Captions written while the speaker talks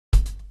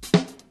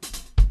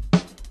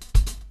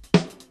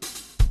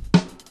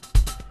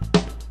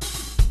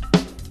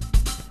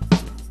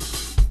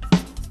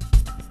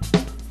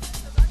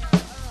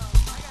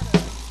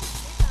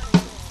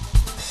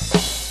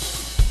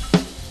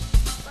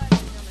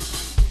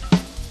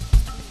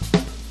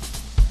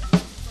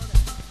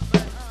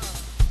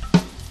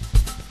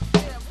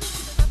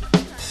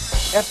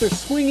After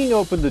swinging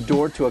open the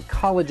door to a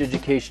college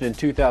education in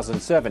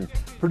 2007,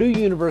 Purdue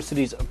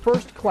University's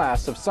first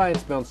class of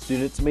Science Bound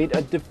students made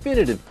a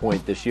definitive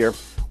point this year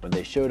when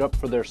they showed up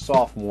for their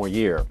sophomore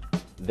year.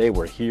 They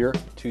were here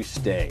to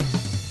stay.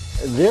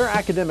 Their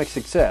academic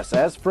success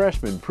as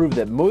freshmen proved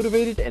that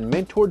motivated and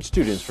mentored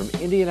students from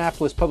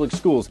Indianapolis public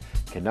schools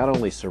can not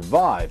only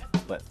survive,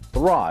 but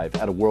thrive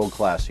at a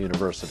world-class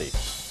university.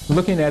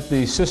 Looking at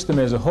the system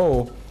as a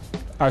whole,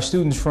 our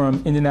students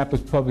from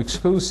Indianapolis public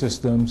school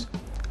systems,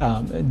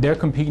 they're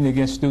competing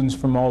against students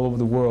from all over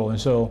the world, and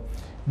so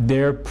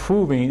they're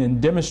proving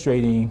and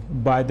demonstrating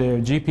by their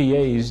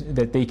GPAs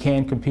that they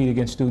can compete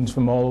against students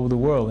from all over the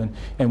world,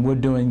 and we're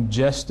doing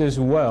just as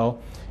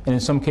well, and in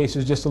some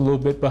cases just a little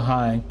bit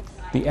behind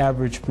the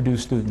average Purdue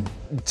student.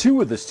 Two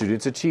of the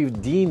students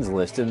achieved Dean's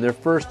List in their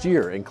first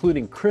year,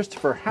 including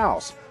Christopher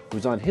House,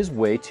 who's on his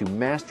way to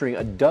mastering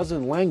a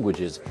dozen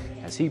languages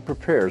as he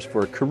prepares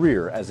for a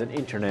career as an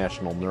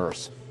international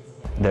nurse.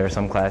 There are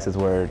some classes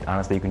where,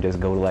 honestly, you can just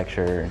go to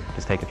lecture,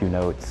 just take a few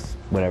notes,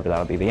 whatever,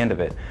 that'll be the end of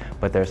it.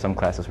 But there are some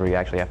classes where you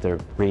actually have to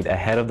read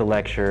ahead of the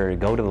lecture,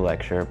 go to the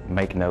lecture,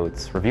 make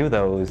notes, review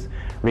those,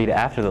 read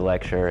after the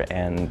lecture,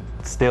 and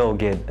still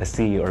get a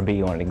C or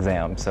B on an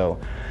exam. So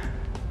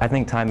I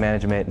think time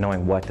management,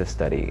 knowing what to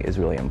study, is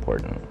really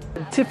important.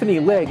 Tiffany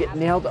Legg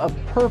nailed a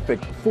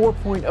perfect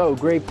 4.0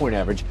 grade point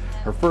average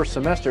her first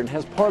semester and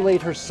has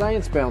parlayed her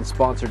Science Bound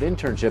sponsored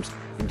internships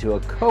into a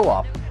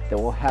co-op that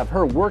will have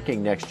her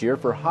working next year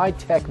for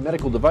high-tech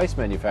medical device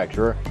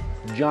manufacturer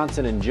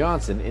Johnson &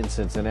 Johnson in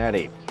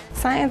Cincinnati.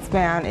 Science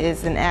Bound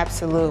is an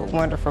absolute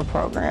wonderful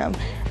program.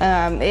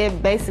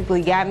 It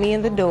basically got me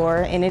in the door,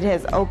 and it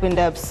has opened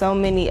up so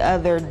many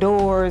other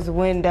doors,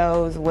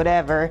 windows,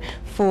 whatever,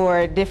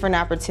 for different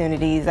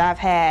opportunities. I've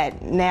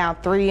had now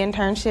 3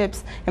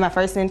 internships, and my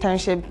first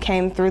internship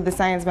came through the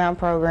Science Bound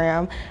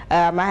program.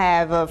 I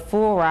have a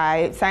full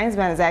ride. Science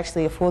Bound is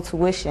actually a full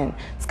tuition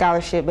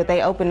scholarship, but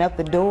they open up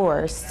the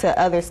doors to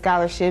other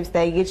scholarships.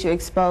 They get you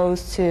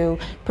exposed to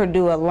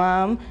Purdue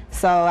alum.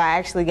 So I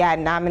actually got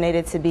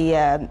nominated to be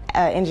an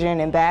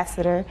engineering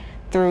ambassador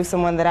through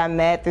someone that I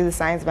met through the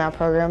Science Bound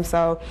program.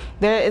 So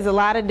there is a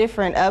lot of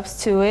different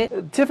ups to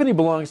it. Tiffany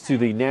belongs to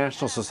the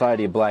National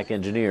Society of Black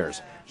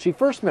Engineers. She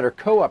first met her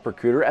co-op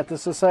recruiter at the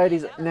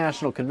Society's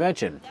National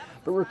Convention.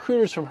 But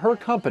recruiters from her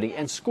company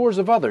and scores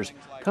of others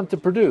come to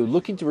Purdue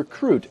looking to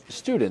recruit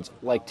students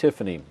like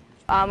Tiffany.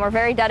 We're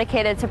very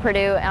dedicated to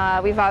Purdue.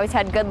 We've always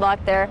had good luck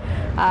there.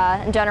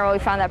 In general, we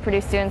found that Purdue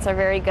students are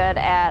very good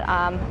at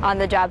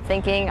on-the-job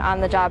thinking,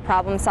 on-the-job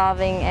problem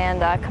solving,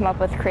 and come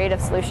up with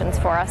creative solutions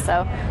for us.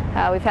 So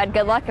we've had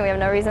good luck and we have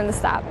no reason to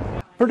stop.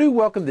 Purdue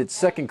welcomed its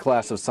second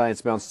class of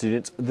Science Bound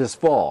students this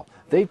fall.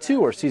 They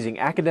too are seizing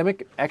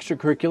academic,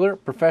 extracurricular,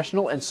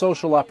 professional, and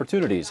social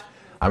opportunities.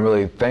 I'm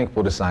really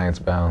thankful to Science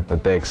Bound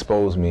that they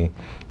exposed me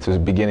to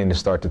beginning to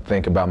start to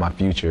think about my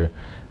future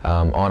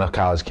on a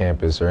college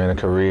campus or in a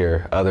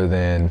career other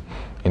than,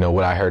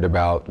 what I heard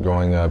about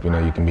growing up.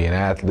 You can be an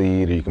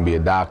athlete, or you can be a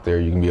doctor,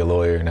 you can be a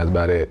lawyer, and that's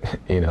about it.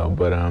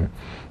 But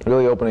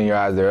really opening your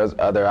eyes, there's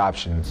other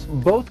options.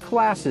 Both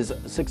classes'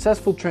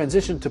 successful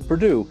transition to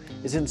Purdue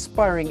is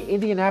inspiring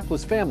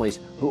Indianapolis families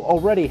who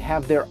already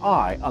have their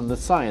eye on the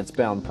Science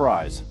Bound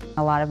prize.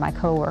 A lot of my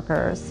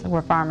coworkers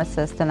were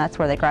pharmacists, and that's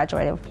where they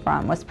graduated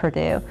from, was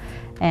Purdue.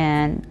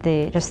 And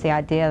just the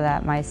idea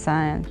that my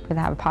son could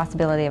have a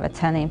possibility of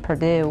attending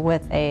Purdue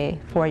with a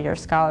 4-year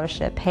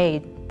scholarship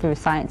paid through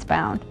Science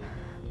Bound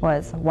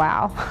was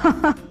wow.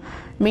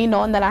 Me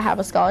knowing that I have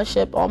a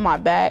scholarship on my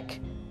back,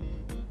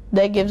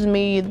 that gives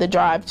me the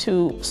drive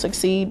to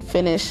succeed,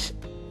 finish,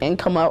 and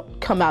come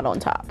out on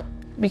top,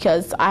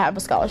 because I have a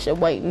scholarship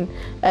waiting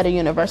at a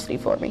university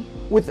for me.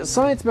 With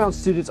Science Bound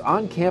students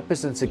on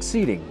campus and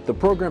succeeding, the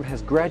program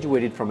has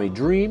graduated from a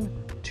dream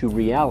to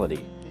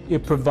reality.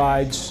 It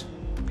provides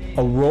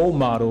a role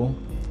model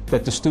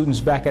that the students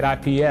back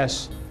at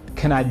IPS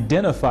can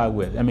identify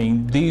with. I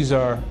mean, these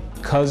are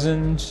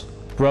cousins,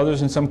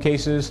 brothers in some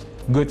cases,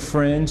 good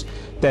friends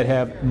that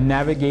have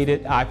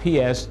navigated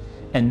IPS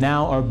and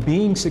now are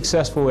being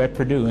successful at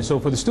Purdue. And so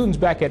for the students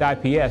back at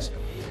IPS,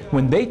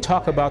 when they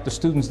talk about the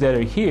students that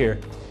are here,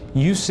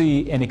 you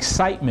see an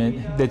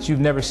excitement that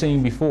you've never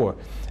seen before.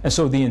 And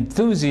so the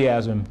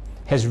enthusiasm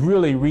has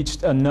really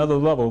reached another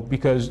level,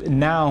 because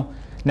now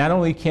not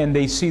only can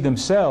they see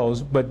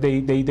themselves, but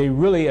they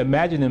really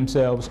imagine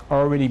themselves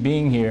already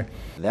being here.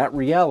 That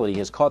reality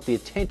has caught the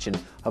attention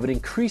of an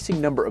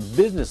increasing number of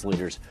business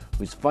leaders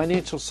whose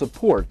financial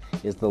support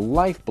is the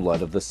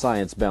lifeblood of the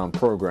Science Bound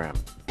program.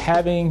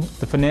 Having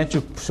the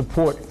financial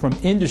support from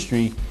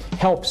industry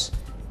helps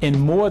in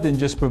more than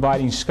just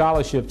providing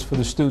scholarships for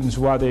the students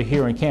while they're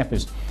here on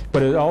campus,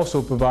 but it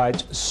also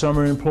provides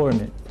summer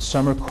employment,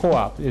 summer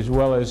co-op, as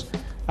well as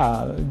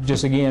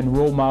just again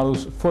role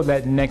models for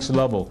that next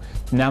level.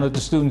 Now that the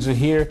students are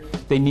here,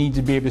 they need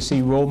to be able to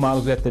see role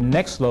models at the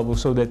next level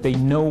so that they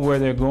know where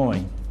they're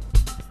going.